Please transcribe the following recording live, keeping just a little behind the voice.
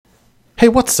Hey,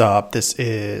 what's up? This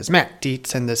is Matt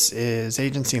Dietz, and this is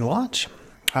Agency Launch.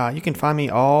 You can find me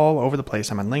all over the place.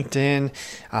 I'm on LinkedIn.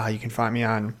 You can find me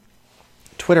on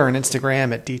Twitter and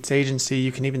Instagram at Dietz Agency.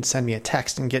 You can even send me a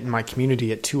text and get in my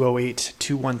community at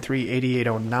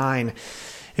 208-213-8809.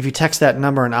 If you text that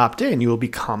number and opt in, you will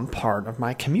become part of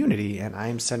my community, and I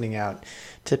am sending out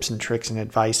tips and tricks and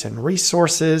advice and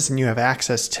resources, and you have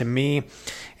access to me.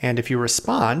 And if you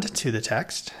respond to the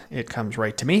text, it comes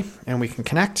right to me, and we can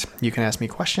connect. You can ask me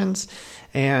questions,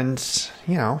 and,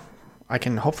 I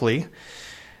can hopefully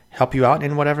help you out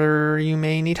in whatever you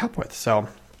may need help with. So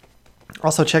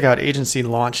also check out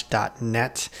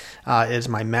agencylaunch.net is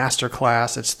my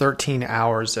masterclass. It's 13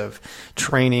 hours of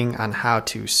training on how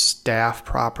to staff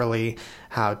properly,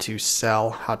 how to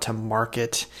sell, how to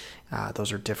market.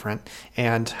 Those are different,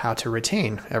 and how to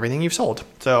retain everything you've sold.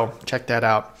 So check that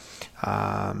out,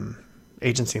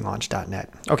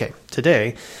 agencylaunch.net. Okay,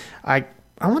 today I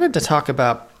wanted to talk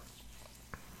about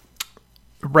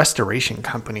restoration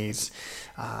companies.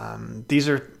 These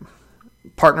are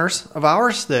partners of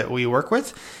ours that we work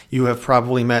with. You have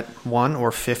probably met one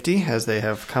or 50 as they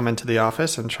have come into the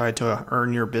office and tried to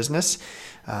earn your business.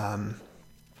 I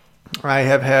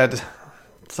have had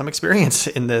some experience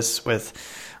in this with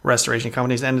restoration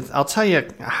companies, and I'll tell you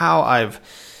how I've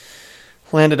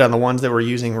landed on the ones that we're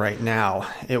using right now.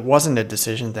 It wasn't a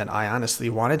decision that I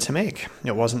honestly wanted to make.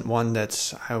 It wasn't one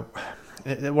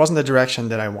it wasn't the direction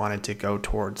that I wanted to go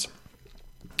towards.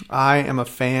 I am a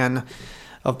fan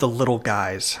of the little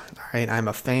guys, right? I'm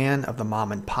a fan of the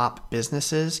mom and pop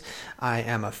businesses. I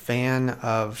am a fan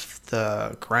of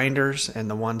the grinders and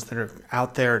the ones that are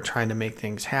out there trying to make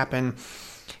things happen.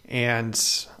 And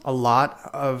a lot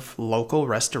of local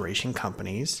restoration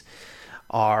companies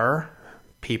are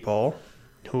people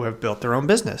who have built their own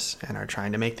business and are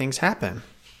trying to make things happen.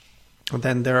 And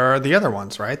then there are the other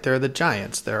ones, right? There are the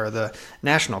giants. There are the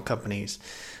national companies,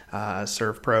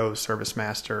 ServPro,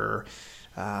 ServiceMaster.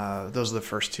 Those are the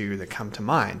first two that come to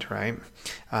mind, right?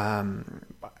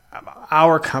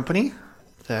 Our company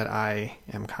that I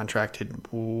am contracted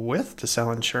with to sell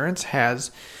insurance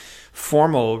has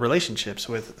formal relationships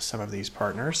with some of these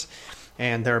partners,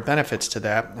 and there are benefits to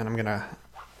that. And I'm gonna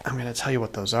tell you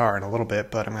what those are in a little bit,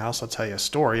 but I'm gonna also tell you a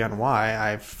story on why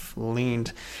I've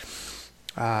leaned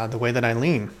the way that I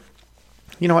lean.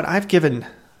 You know what? I've given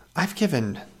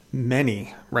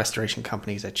many restoration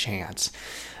companies a chance.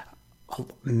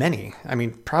 Many, I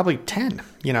mean, probably 10,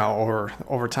 or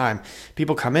over time.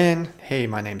 People come in, hey,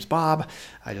 my name's Bob.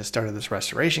 I just started this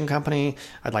restoration company.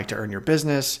 I'd like to earn your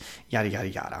business, yada, yada,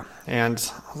 yada. And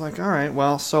I was like, all right,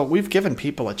 well, so we've given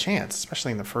people a chance,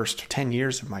 especially in the first 10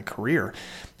 years of my career.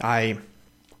 I'd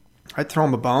throw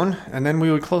them a bone, and then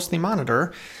we would closely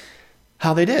monitor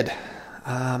how they did.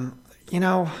 I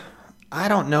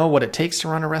don't know what it takes to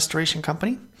run a restoration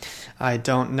company. I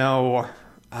don't know.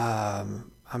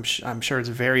 I'm sure it's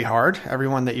very hard.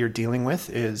 Everyone that you're dealing with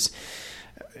is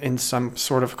in some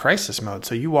sort of crisis mode.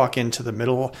 So you walk into the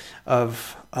middle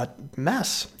of a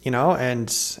mess, and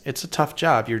it's a tough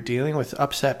job. You're dealing with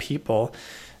upset people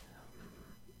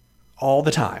all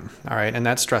the time, all right? And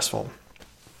that's stressful.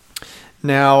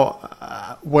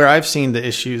 Now, where I've seen the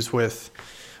issues with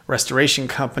restoration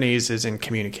companies is in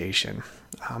communication.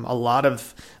 A lot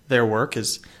of their work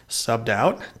is subbed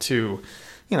out to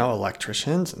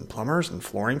electricians and plumbers and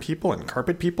flooring people and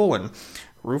carpet people and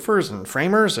roofers and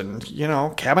framers and,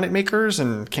 cabinet makers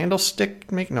and candlestick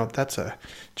make. No, that's a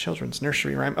children's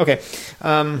nursery rhyme. Okay.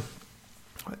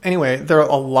 Anyway, there are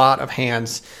a lot of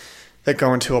hands that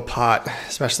go into a pot,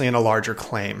 especially in a larger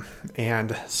claim.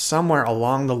 And somewhere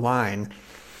along the line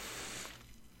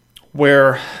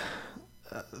where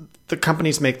the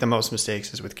companies make the most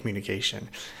mistakes is with communication.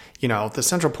 The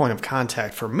central point of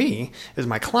contact for me is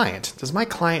my client. Does my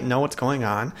client know what's going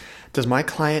on? Does my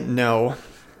client know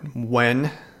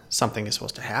when something is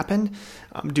supposed to happen?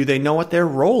 Do they know what their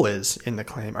role is in the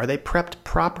claim? Are they prepped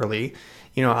properly,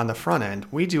 on the front end?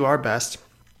 We do our best.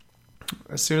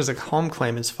 As soon as a home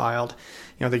claim is filed,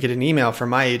 they get an email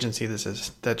from my agency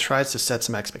that tries to set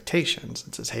some expectations.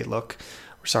 It says, hey, look,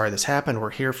 we're sorry this happened. We're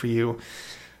here for you.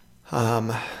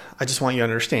 I just want you to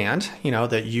understand,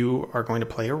 that you are going to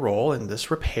play a role in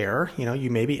this repair. You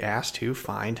may be asked to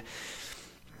find,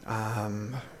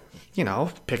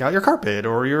 pick out your carpet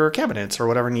or your cabinets or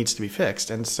whatever needs to be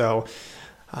fixed. And so,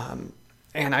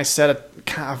 and I set a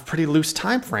kind of pretty loose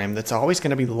time frame that's always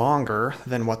going to be longer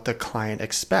than what the client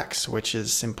expects, which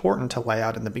is important to lay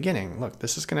out in the beginning. Look,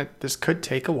 this could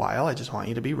take a while. I just want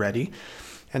you to be ready.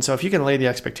 And so if you can lay the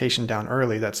expectation down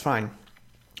early, that's fine.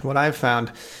 What I've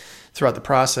found throughout the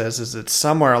process is that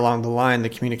somewhere along the line, the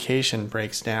communication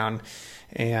breaks down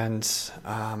and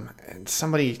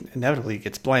somebody inevitably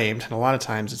gets blamed, and a lot of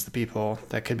times it's the people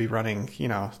that could be running,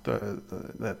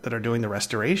 that are doing the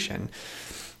restoration.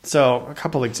 So a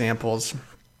couple examples.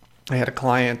 I had a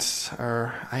client,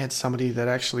 or I had somebody that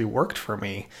actually worked for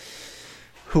me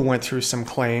who went through some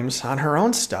claims on her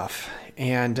own stuff,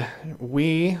 and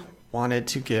we wanted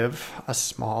to give a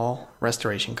small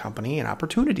restoration company an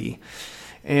opportunity,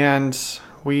 and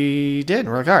we did.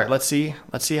 We're like, all right, let's see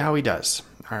how he does.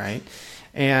 All right,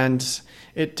 and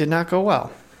it did not go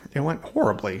well. It went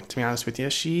horribly, to be honest with you.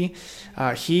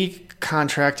 He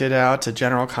contracted out to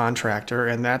general contractor,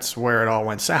 and that's where it all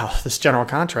went south. This general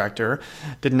contractor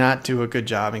did not do a good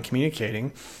job in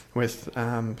communicating with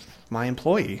my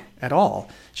employee at all.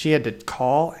 She had to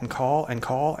call and call and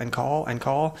call and call and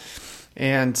call,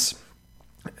 and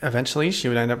eventually she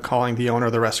would end up calling the owner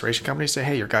of the restoration company and say,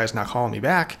 hey, your guy's not calling me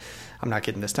back. I'm not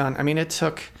getting this done. I mean, it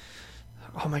took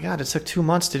 2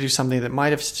 months to do something that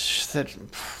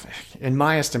in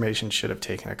my estimation, should have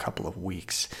taken a couple of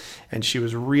weeks. And she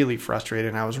was really frustrated,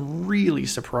 and I was really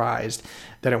surprised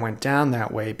that it went down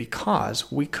that way,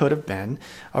 because we could have been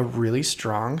a really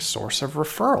strong source of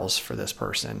referrals for this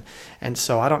person. And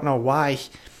so I don't know why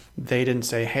they didn't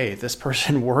say, hey, this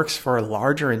person works for a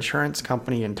larger insurance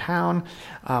company in town.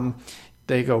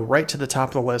 They go right to the top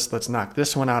of the list. Let's knock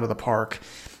this one out of the park.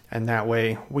 And that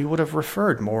way we would have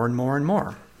referred more and more and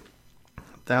more.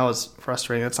 That was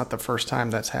frustrating. That's not the first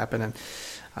time that's happened.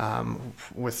 And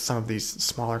with some of these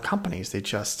smaller companies, it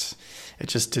just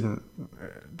didn't,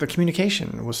 the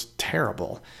communication was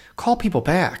terrible. Call people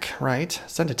back, right?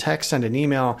 Send a text, send an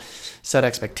email, set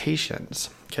expectations.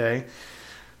 Okay.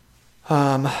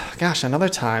 Another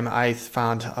time I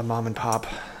found a mom and pop,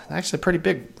 actually a pretty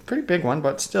big one,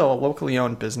 but still a locally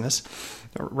owned business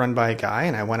run by a guy.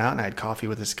 And I went out and I had coffee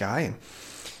with this guy, and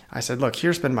I said, look,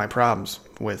 here's been my problems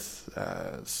with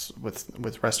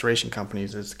restoration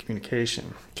companies, is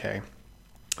communication. Okay.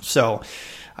 So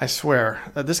I swear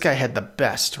this guy had the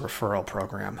best referral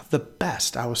program, the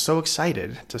best. I was so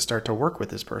excited to start to work with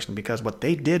this person, because what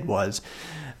they did was,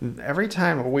 every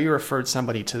time we referred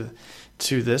somebody to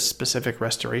this specific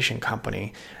restoration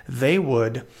company, they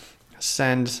would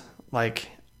send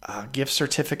gift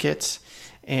certificates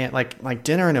and like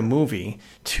dinner and a movie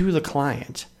to the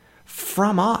client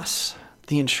from us,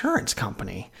 the insurance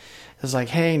company. It's like,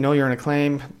 hey, know you're in a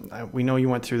claim. We know you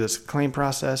went through this claim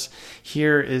process.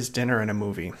 Here is dinner and a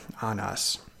movie on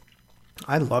us.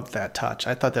 I loved that touch.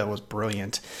 I thought that was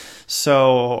brilliant.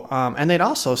 So, and they'd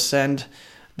also send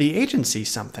the agency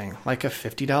something like a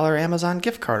 $50 Amazon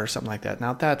gift card or something like that.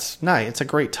 Now that's nice. It's a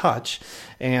great touch.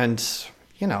 And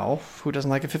who doesn't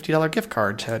like a $50 gift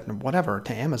card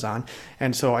to Amazon?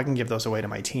 And so I can give those away to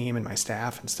my team and my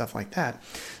staff and stuff like that.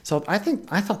 So I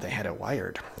thought they had it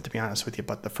wired, to be honest with you.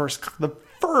 But the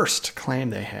first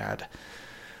claim they had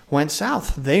went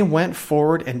south. They went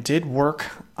forward and did work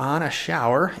on a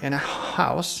shower in a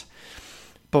house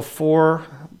before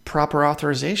proper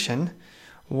authorization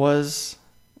was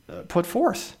put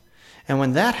forth. And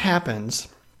when that happens,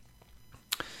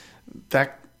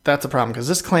 that's a problem, because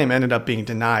this claim ended up being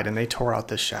denied and they tore out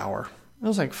this shower. It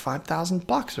was like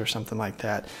 $5,000 or something like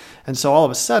that. And so all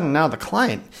of a sudden now the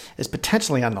client is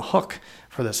potentially on the hook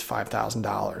for this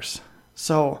 $5,000.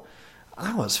 So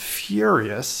I was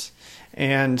furious,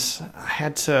 and I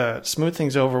had to smooth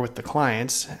things over with the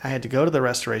clients. I had to go to the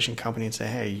restoration company and say,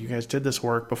 hey, you guys did this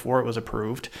work before it was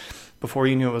approved, before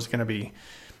you knew it was going to be,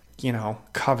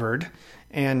 covered.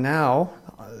 And now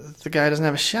the guy doesn't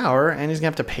have a shower and he's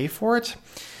going to have to pay for it.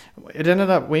 We ended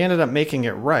up making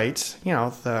it right.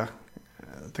 The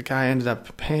guy ended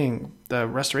up paying, the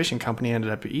restoration company ended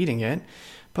up eating it,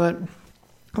 but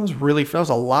that was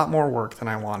a lot more work than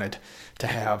I wanted to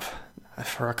have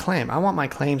for a claim. I want my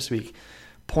claims to be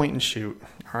point and shoot.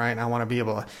 All right. I want to be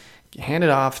able to hand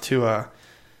it off to a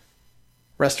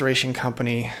restoration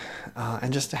company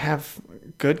and just to have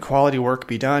good quality work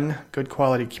be done, good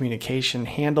quality communication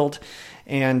handled.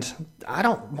 And I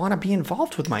don't want to be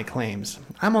involved with my claims.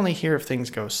 I'm only here if things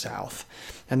go south.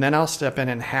 And then I'll step in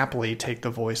and happily take the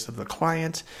voice of the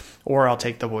client, or I'll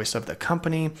take the voice of the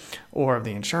company or of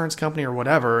the insurance company or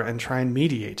whatever and try and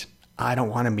mediate. I don't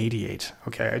want to mediate.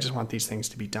 Okay. I just want these things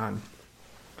to be done.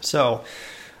 So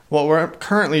what we're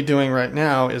currently doing right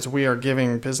now is we are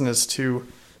giving business to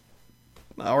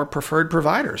our preferred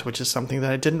providers, which is something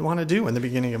that I didn't want to do in the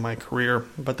beginning of my career,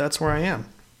 but that's where I am.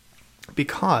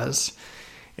 Because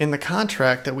in the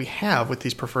contract that we have with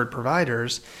these preferred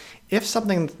providers, if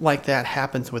something like that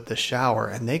happens with the shower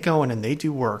and they go in and they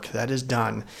do work that is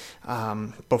done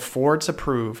before it's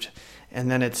approved,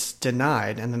 and then it's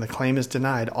denied, and then the claim is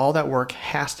denied, all that work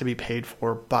has to be paid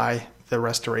for by the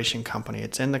restoration company.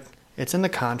 It's in the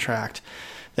contract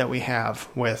that we have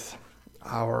with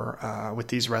our with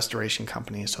these restoration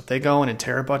companies. So if they go in and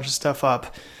tear a bunch of stuff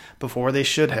up before they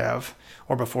should have,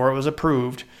 or before it was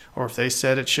approved, or if they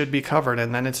said it should be covered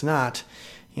and then it's not,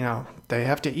 they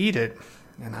have to eat it.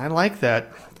 And I like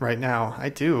that right now. I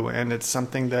do. And it's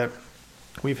something that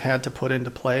we've had to put into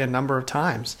play a number of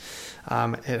times.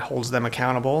 It holds them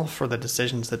accountable for the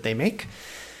decisions that they make.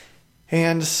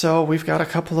 And so we've got a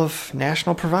couple of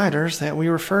national providers that we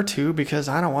refer to because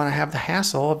I don't want to have the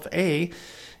hassle of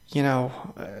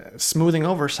smoothing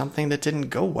over something that didn't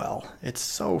go well. It's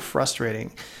so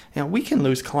frustrating. We can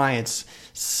lose clients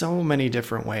so many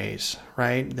different ways,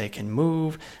 right? They can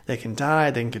move, they can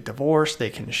die, they can get divorced, they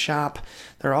can shop.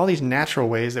 There are all these natural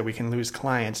ways that we can lose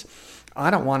clients. I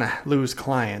don't want to lose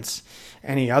clients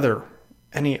any other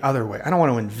way. I don't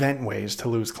want to invent ways to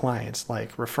lose clients,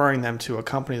 like referring them to a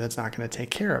company that's not going to take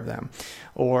care of them,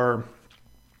 or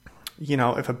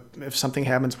if something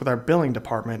happens with our billing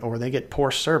department or they get poor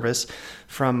service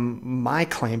from my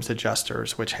claims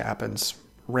adjusters, which happens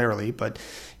rarely, but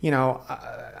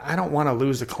I don't want to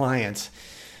lose a client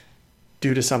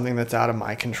due to something that's out of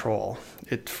my control.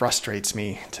 It frustrates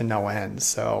me to no end.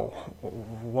 So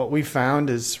what we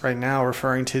found is right now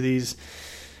referring to these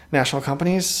national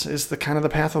companies is the kind of the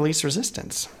path of least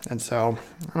resistance. And so,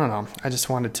 I don't know, I just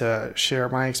wanted to share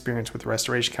my experience with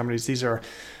restoration companies. These are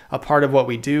a part of what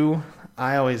we do.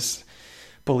 I always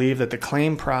believe that the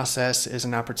claim process is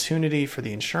an opportunity for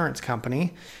the insurance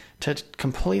company to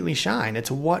completely shine.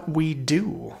 It's what we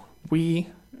do. We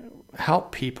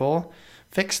help people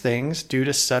fix things due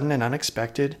to sudden and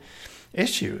unexpected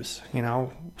issues.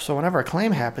 So whenever a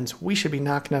claim happens, we should be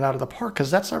knocking it out of the park because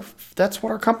that's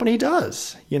what our company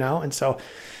does. And so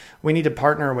we need to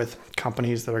partner with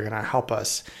companies that are going to help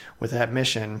us with that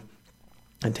mission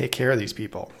and take care of these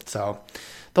people. So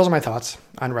those are my thoughts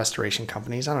on restoration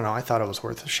companies. I don't know. I thought it was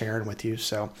worth sharing with you.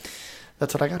 So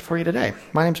that's what I got for you today.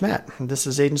 My name's Matt. This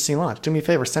is Agency Launch. Do me a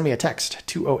favor. Send me a text,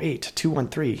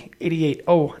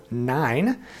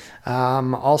 208-213-8809.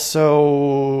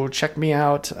 Also, check me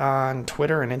out on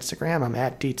Twitter and Instagram. I'm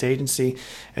at Dietz Agency.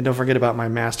 And don't forget about my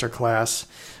masterclass,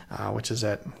 which is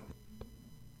at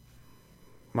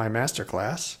my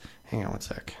masterclass. Hang on one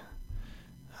sec.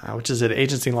 Which is at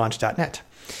agencylaunch.net.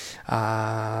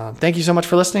 Thank you so much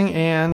for listening, and